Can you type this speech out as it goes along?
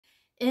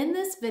In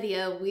this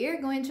video, we are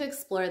going to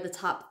explore the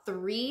top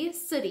 3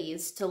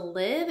 cities to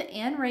live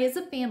and raise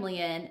a family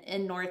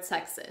in North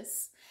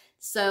Texas.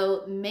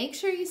 So make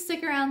sure you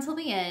stick around till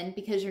the end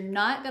because you're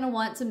not going to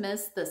want to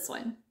miss this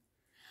one.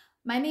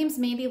 My name's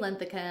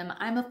Mandy.Linthicum.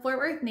 I'm a Fort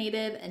Worth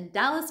native and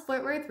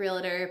Dallas-Fort Worth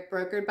realtor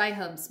brokered by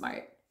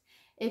HomeSmart.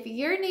 If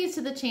you're new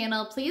to the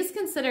channel, please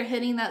consider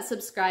hitting that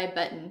subscribe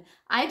button.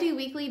 I do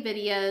weekly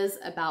videos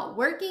about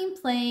working,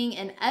 playing,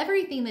 and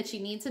everything that you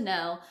need to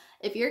know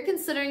if you're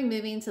considering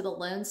moving to the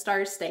Lone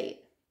Star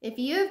State. If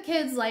you have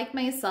kids like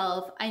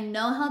myself, I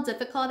know how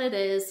difficult it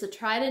is to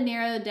try to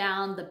narrow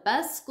down the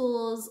best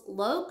schools,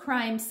 low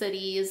crime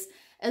cities,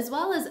 as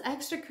well as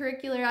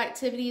extracurricular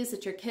activities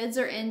that your kids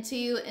are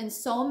into, and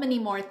so many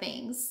more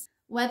things.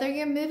 Whether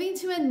you're moving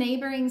to a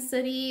neighboring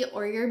city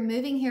or you're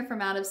moving here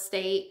from out of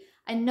state,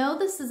 I know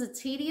this is a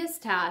tedious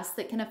task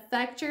that can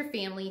affect your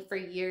family for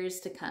years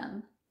to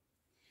come.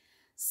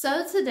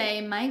 So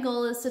today, my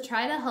goal is to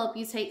try to help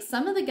you take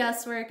some of the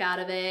guesswork out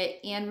of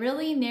it and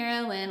really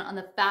narrow in on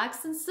the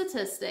facts and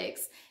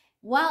statistics,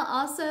 while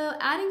also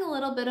adding a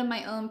little bit of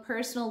my own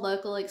personal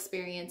local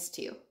experience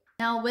too.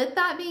 Now, with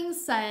that being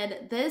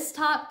said, this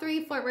top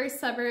 3 Fort Worth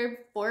suburb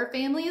for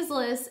families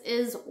list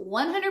is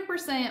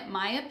 100%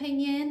 my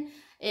opinion.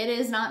 It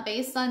is not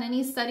based on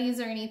any studies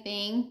or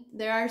anything.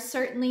 There are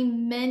certainly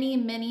many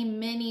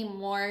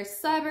more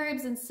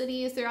suburbs and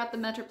cities throughout the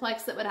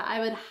Metroplex that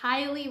I would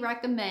highly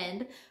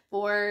recommend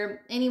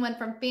for anyone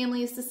from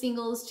families to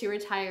singles to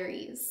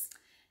retirees.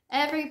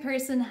 Every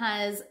person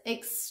has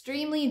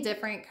extremely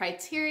different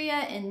criteria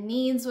and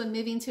needs when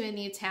moving to a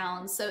new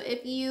town. So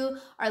if you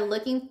are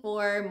looking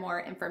for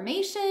more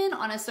information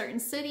on a certain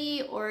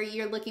city or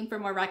you're looking for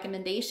more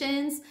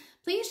recommendations,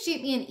 please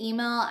shoot me an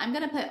email. I'm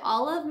going to put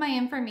all of my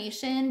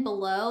information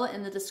below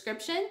in the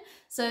description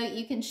so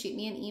you can shoot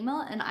me an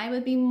email and I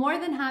would be more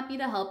than happy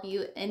to help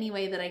you any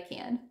way that I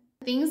can.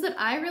 Things that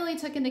I really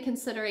took into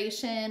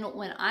consideration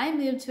when I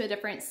moved to a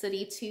different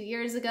city 2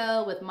 years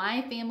ago with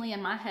my family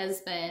and my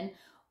husband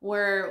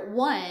were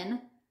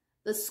 1,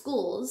 the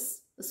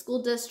schools, the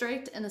school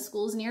district and the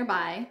schools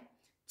nearby,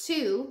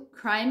 2,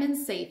 crime and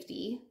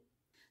safety,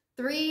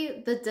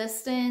 3, the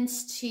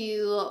distance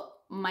to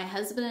my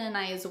husband and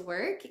I's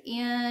work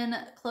and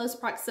close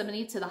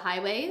proximity to the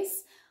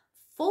highways,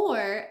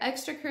 4,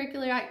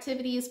 extracurricular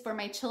activities for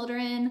my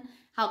children,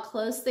 how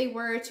close they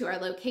were to our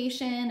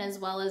location as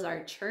well as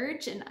our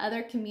church and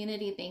other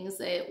community things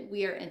that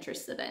we are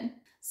interested in.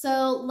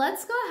 So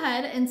let's go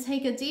ahead and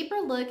take a deeper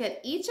look at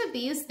each of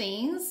these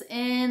things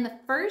in the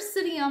first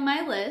city on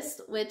my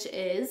list, which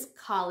is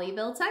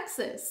Colleyville,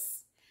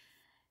 Texas.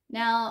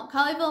 Now,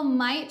 Colleyville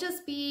might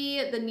just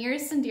be the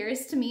nearest and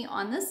dearest to me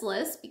on this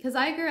list because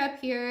I grew up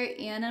here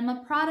and I'm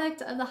a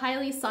product of the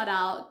highly sought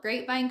out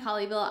Grapevine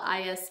Colleyville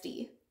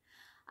ISD.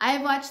 I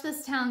have watched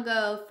this town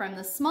go from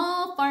the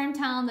small farm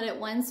town that it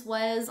once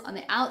was on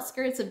the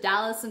outskirts of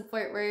Dallas and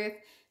Fort Worth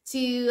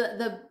to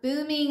the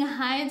booming,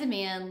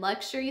 high-demand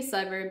luxury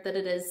suburb that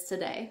it is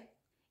today.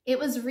 It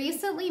was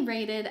recently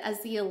rated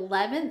as the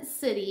 11th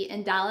city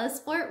in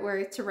Dallas-Fort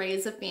Worth to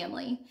raise a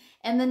family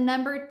and the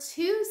number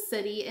 2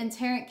 city in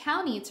Tarrant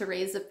County to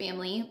raise a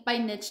family by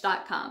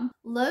niche.com.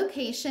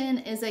 Location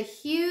is a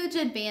huge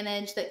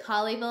advantage that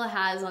Colleyville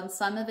has on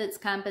some of its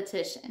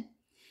competition.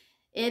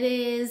 It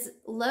is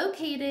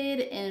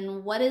located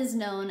in what is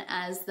known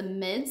as the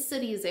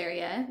Mid-Cities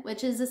area,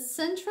 which is a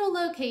central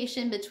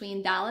location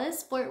between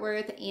Dallas, Fort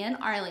Worth, and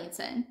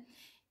Arlington,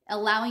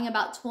 allowing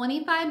about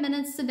 25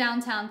 minutes to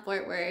downtown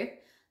Fort Worth,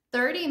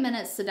 30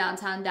 minutes to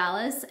downtown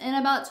Dallas, and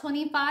about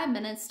 25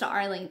 minutes to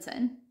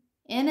Arlington.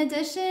 In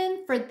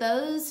addition, for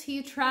those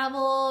who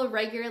travel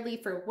regularly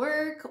for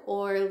work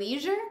or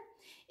leisure,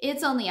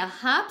 it's only a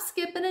hop,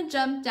 skip, and a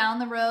jump down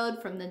the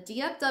road from the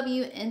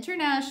DFW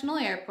International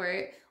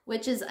Airport,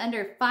 which is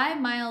under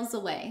 5 miles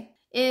away.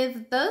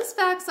 If those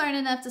facts aren't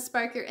enough to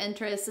spark your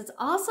interest, it's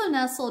also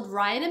nestled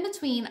right in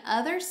between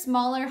other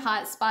smaller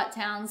hotspot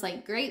towns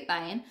like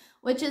Grapevine,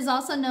 which is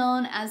also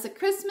known as the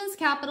Christmas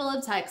capital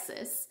of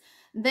Texas.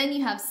 Then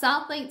you have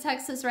Southlake,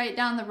 Texas right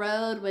down the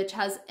road, which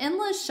has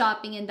endless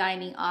shopping and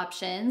dining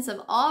options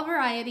of all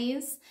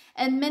varieties,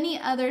 and many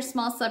other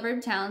small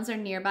suburb towns are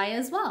nearby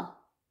as well.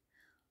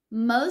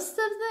 Most of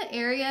the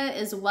area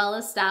is well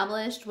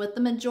established, with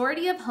the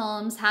majority of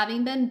homes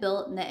having been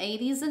built in the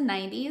 80s and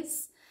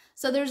 90s.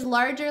 So there's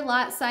larger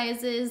lot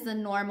sizes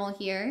than normal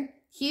here.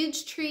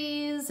 Huge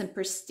trees and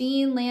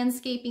pristine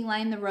landscaping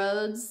line the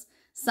roads.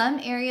 Some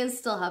areas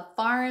still have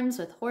farms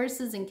with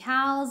horses and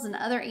cows and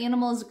other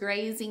animals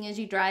grazing as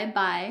you drive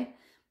by.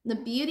 The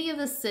beauty of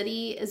the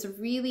city is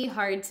really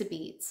hard to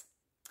beat.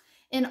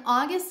 In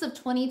August of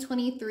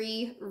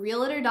 2023,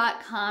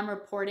 Realtor.com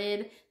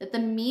reported that the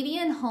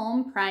median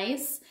home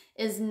price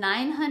is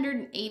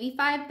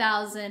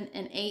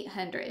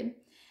 $985,800.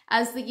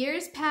 As the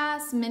years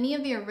pass, many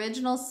of the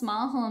original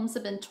small homes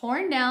have been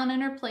torn down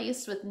and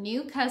replaced with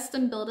new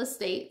custom-built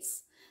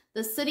estates.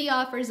 The city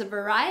offers a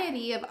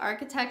variety of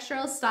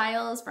architectural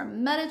styles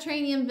from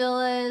Mediterranean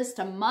villas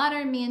to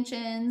modern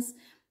mansions,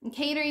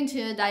 catering to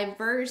a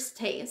diverse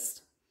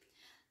taste.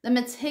 The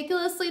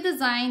meticulously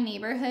designed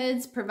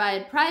neighborhoods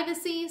provide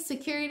privacy,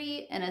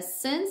 security, and a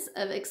sense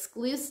of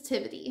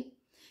exclusivity,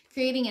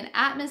 creating an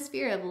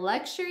atmosphere of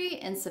luxury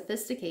and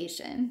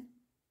sophistication.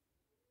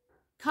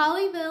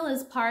 Colleyville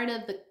is part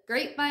of the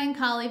Grapevine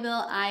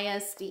Colleyville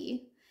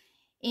ISD.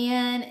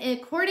 And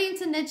according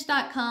to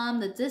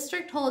niche.com, the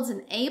district holds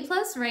an A+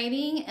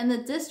 rating, and the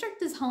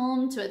district is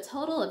home to a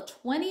total of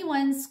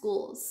 21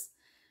 schools.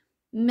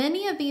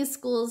 Many of these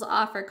schools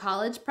offer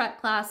college prep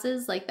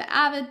classes like the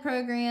AVID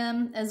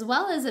program, as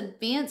well as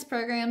advanced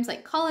programs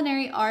like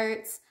culinary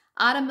arts,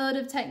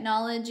 automotive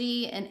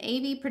technology, and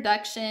AV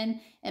production,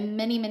 and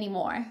many, many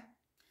more.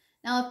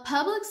 Now, if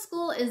public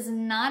school is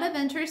not of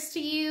interest to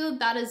you,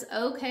 that is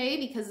okay,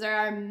 because there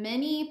are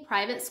many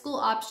private school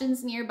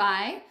options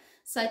nearby,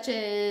 such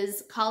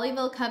as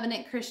Colleyville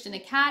Covenant Christian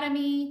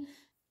Academy,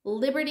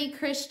 Liberty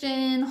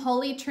Christian,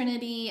 Holy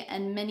Trinity,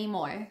 and many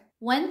more.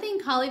 One thing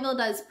Colleyville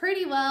does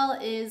pretty well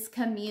is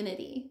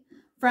community.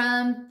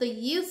 From the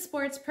youth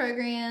sports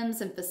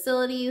programs and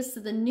facilities to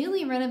the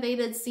newly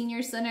renovated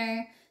senior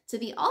center to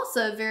the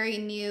also very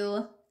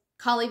new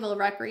Colleyville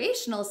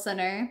Recreational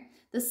Center,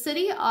 the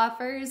city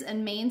offers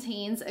and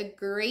maintains a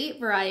great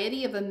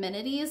variety of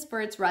amenities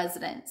for its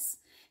residents.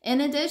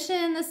 In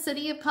addition, the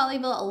city of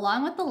Colleyville,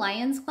 along with the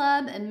Lions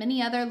Club and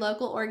many other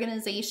local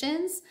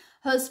organizations,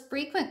 hosts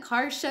frequent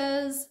car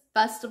shows,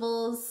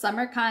 festivals,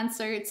 summer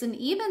concerts, and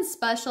even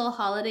special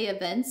holiday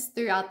events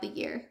throughout the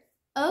year.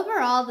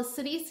 Overall, the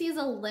city sees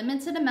a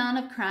limited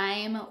amount of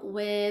crime,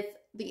 with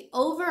the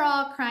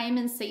overall crime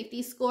and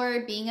safety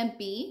score being a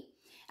B.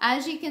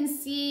 As you can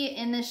see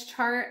in this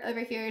chart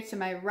over here to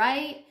my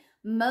right,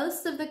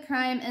 most of the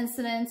crime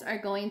incidents are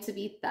going to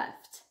be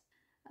theft.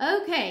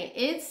 Okay,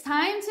 it's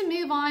time to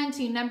move on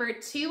to number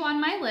 2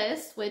 on my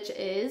list, which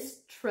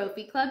is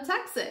Trophy Club,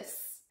 Texas.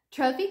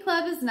 Trophy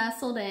Club is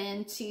nestled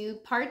into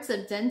parts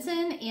of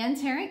Denton and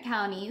Tarrant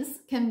counties,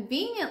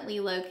 conveniently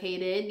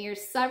located near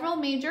several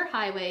major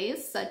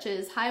highways such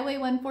as Highway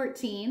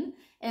 114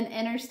 and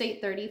Interstate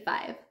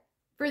 35.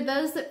 For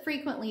those that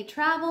frequently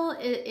travel,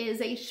 it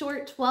is a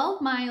short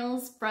 12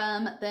 miles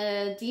from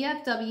the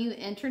DFW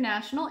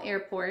International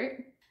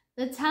Airport.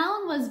 The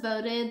town was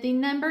voted the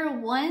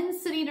 #1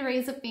 city to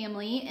raise a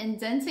family in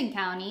Denton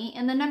County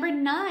and the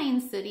 #9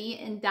 city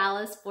in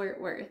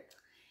Dallas-Fort Worth.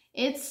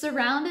 It's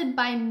surrounded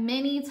by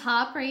many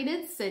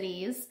top-rated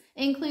cities,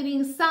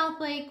 including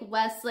Southlake,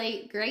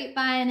 Westlake,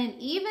 Grapevine, and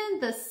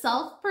even the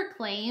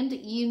self-proclaimed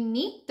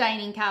unique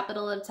dining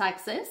capital of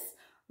Texas,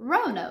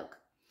 Roanoke.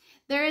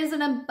 There is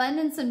an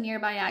abundance of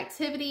nearby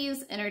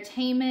activities,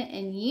 entertainment,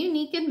 and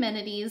unique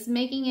amenities,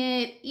 making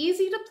it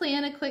easy to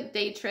plan a quick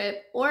day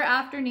trip or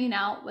afternoon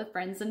out with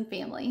friends and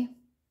family.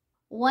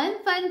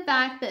 One fun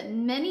fact that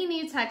many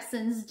new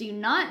Texans do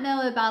not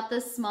know about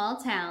this small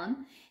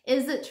town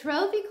is that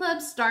Trophy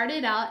Club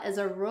started out as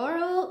a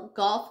rural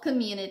golf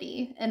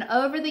community and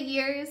over the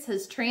years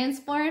has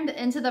transformed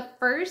into the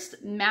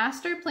first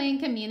master plan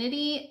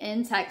community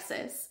in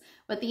Texas,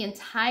 with the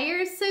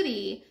entire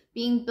city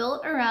being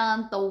built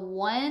around the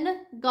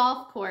one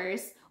golf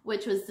course,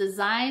 which was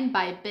designed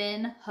by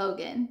Ben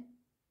Hogan.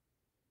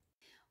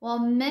 While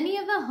many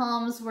of the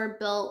homes were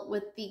built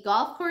with the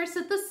golf course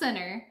at the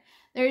center,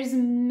 there's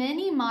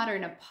many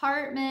modern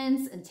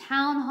apartments and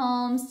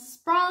townhomes,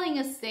 sprawling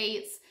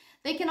estates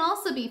that can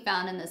also be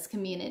found in this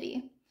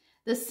community.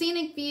 The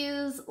scenic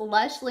views,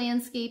 lush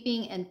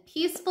landscaping, and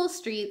peaceful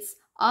streets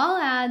all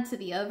add to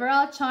the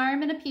overall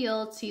charm and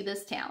appeal to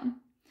this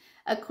town.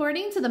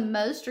 According to the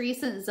most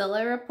recent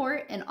Zillow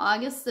report in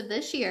August of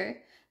this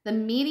year, the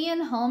median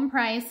home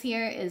price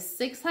here is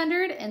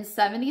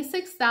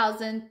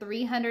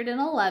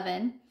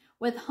 $676,311,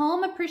 with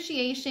home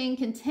appreciation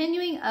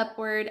continuing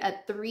upward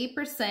at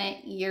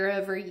 3% year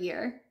over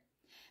year,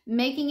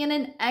 making it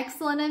an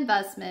excellent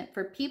investment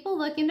for people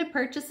looking to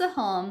purchase a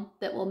home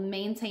that will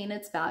maintain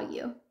its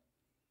value.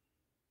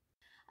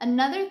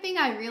 Another thing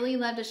I really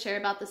love to share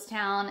about this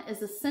town is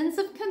the sense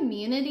of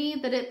community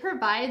that it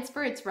provides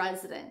for its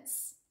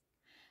residents.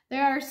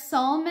 There are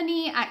so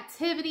many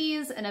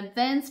activities and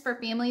events for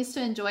families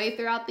to enjoy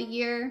throughout the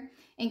year,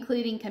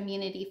 including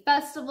community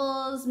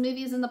festivals,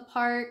 movies in the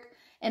park,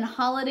 and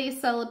holiday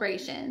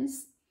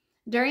celebrations.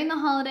 During the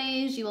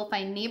holidays, you will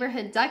find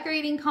neighborhood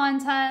decorating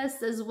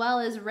contests as well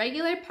as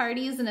regular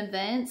parties and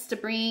events to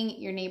bring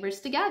your neighbors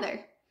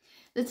together.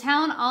 The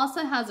town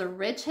also has a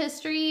rich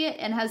history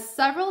and has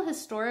several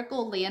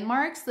historical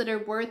landmarks that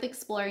are worth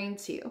exploring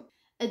too.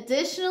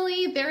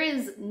 Additionally, there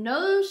is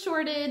no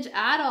shortage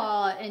at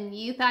all in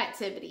youth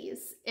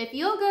activities. If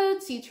you'll go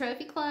to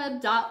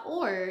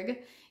trophyclub.org,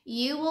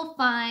 you will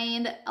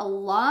find a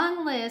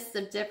long list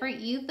of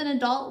different youth and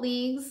adult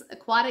leagues,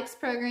 aquatics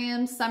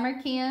programs,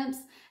 summer camps,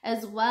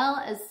 as well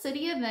as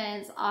city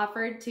events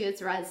offered to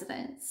its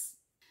residents.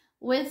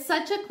 With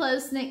such a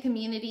close-knit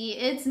community,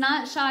 it's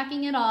not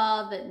shocking at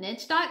all that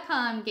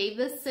niche.com gave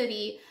this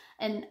city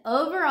an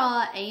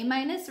overall A-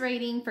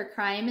 rating for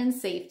crime and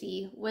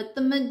safety, with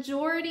the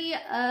majority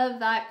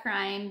of that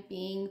crime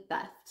being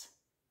theft.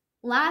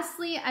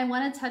 Lastly, I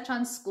want to touch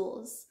on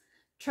schools.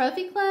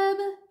 Trophy Club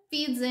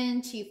feeds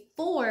into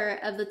 4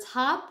 of the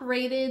top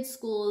rated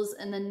schools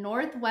in the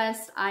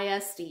Northwest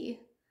ISD.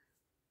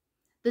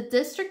 The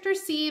district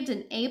received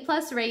an A+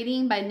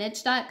 rating by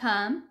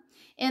niche.com,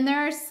 and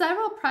there are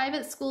several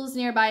private schools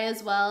nearby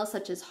as well,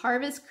 such as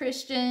Harvest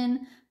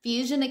Christian,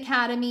 Fusion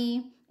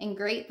Academy, and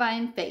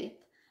Grapevine Faith.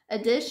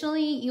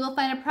 Additionally, you will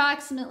find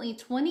approximately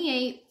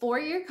 28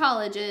 four-year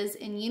colleges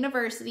and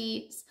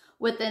universities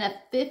within a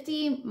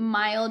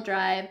 50-mile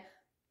drive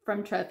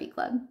from Trophy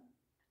Club.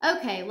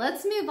 Okay,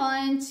 let's move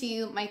on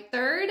to my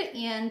third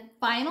and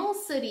final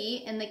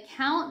city in the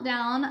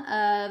countdown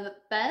of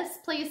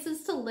best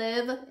places to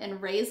live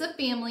and raise a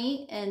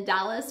family in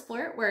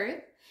Dallas-Fort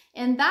Worth,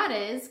 and that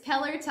is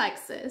Keller,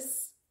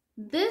 Texas.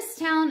 This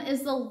town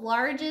is the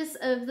largest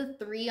of the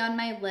 3 on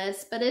my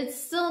list, but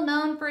it's still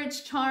known for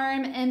its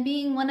charm and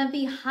being one of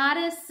the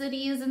hottest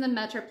cities in the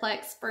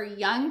Metroplex for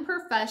young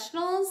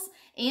professionals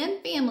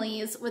and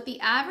families, with the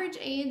average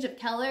age of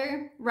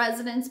Keller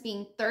residents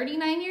being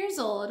 39 years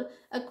old,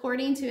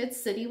 according to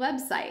its city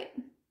website.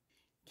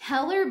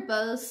 Keller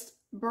boasts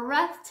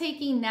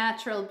breathtaking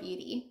natural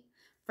beauty,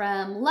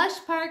 from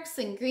lush parks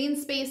and green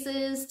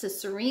spaces to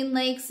serene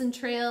lakes and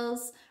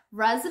trails.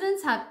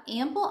 Residents have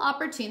ample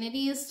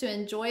opportunities to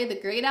enjoy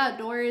the great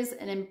outdoors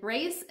and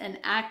embrace an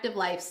active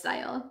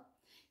lifestyle.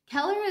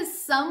 Keller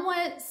is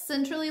somewhat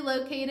centrally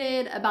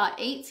located, about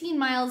 18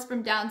 miles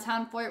from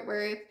downtown Fort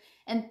Worth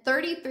and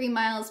 33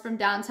 miles from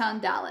downtown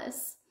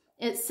Dallas.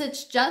 It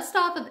sits just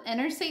off of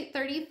Interstate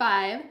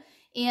 35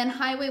 and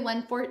Highway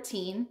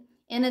 114,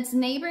 and its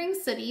neighboring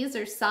cities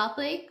are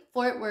Southlake,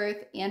 Fort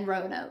Worth, and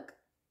Roanoke.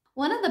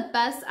 One of the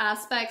best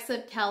aspects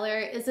of Keller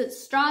is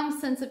its strong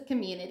sense of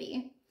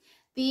community.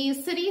 The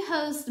city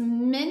hosts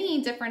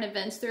many different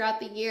events throughout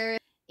the year,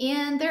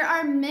 and there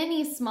are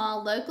many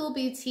small local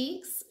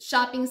boutiques,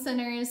 shopping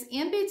centers,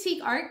 and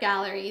boutique art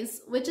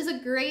galleries, which is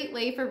a great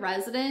way for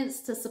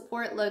residents to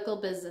support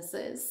local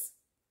businesses.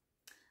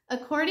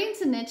 According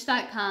to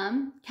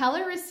niche.com,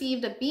 Keller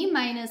received a B-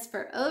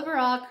 for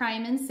overall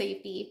crime and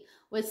safety,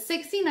 with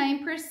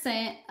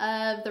 69%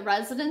 of the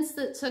residents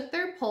that took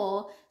their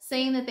poll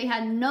saying that they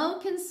had no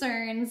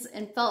concerns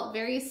and felt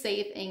very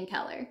safe in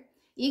Keller.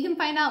 You can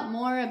find out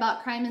more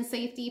about crime and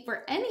safety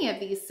for any of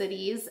these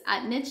cities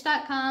at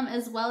niche.com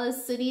as well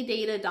as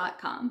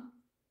citydata.com.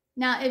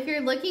 Now, if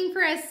you're looking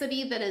for a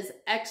city that is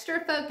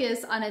extra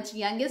focused on its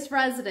youngest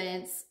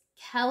residents,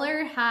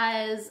 Keller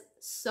has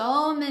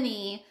so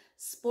many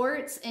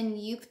sports and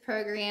youth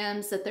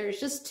programs that there's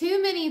just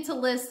too many to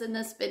list in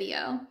this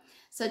video.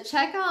 So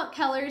check out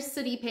Keller's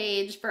city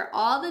page for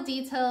all the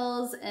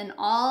details and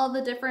all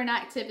the different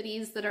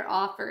activities that are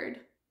offered.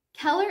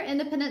 Keller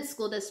Independent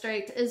School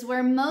District is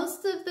where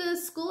most of the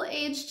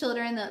school-age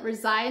children that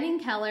reside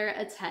in Keller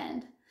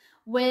attend,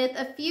 with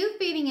a few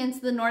feeding into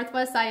the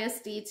Northwest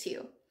ISD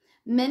too.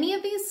 Many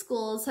of these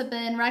schools have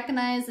been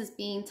recognized as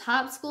being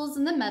top schools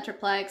in the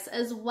Metroplex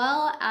as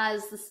well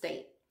as the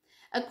state.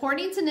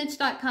 According to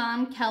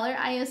niche.com, Keller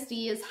ISD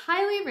is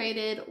highly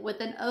rated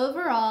with an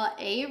overall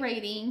A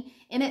rating,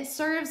 and it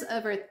serves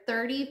over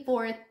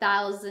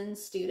 34,000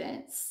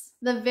 students.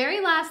 The very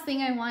last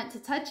thing I want to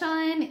touch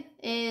on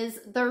is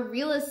the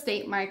real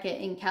estate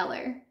market in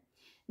Keller.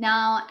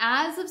 Now,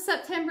 as of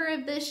September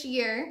of this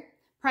year,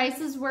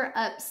 prices were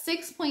up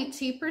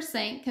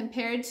 6.2%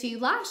 compared to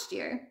last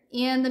year,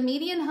 and the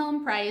median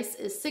home price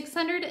is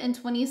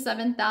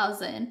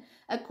 $627,000,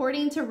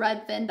 according to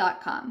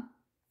redfin.com.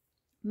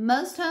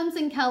 Most homes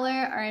in Keller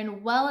are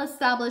in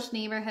well-established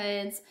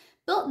neighborhoods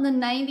built in the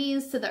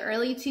 90s to the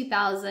early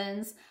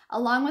 2000s,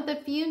 along with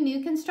a few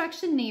new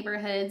construction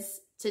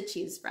neighborhoods to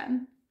choose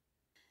from.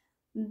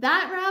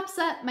 That wraps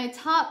up my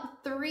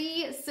top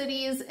 3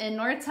 cities in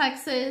North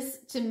Texas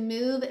to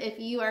move if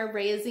you are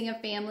raising a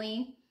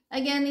family.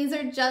 Again, these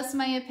are just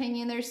my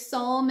opinion. There's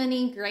so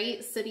many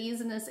great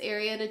cities in this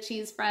area to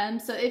choose from.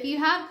 So if you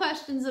have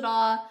questions at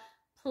all,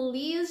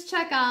 please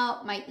check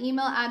out my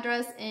email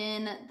address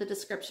in the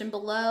description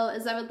below,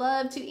 as I would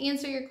love to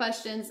answer your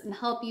questions and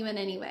help you in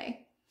any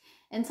way.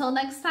 Until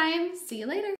next time, see you later.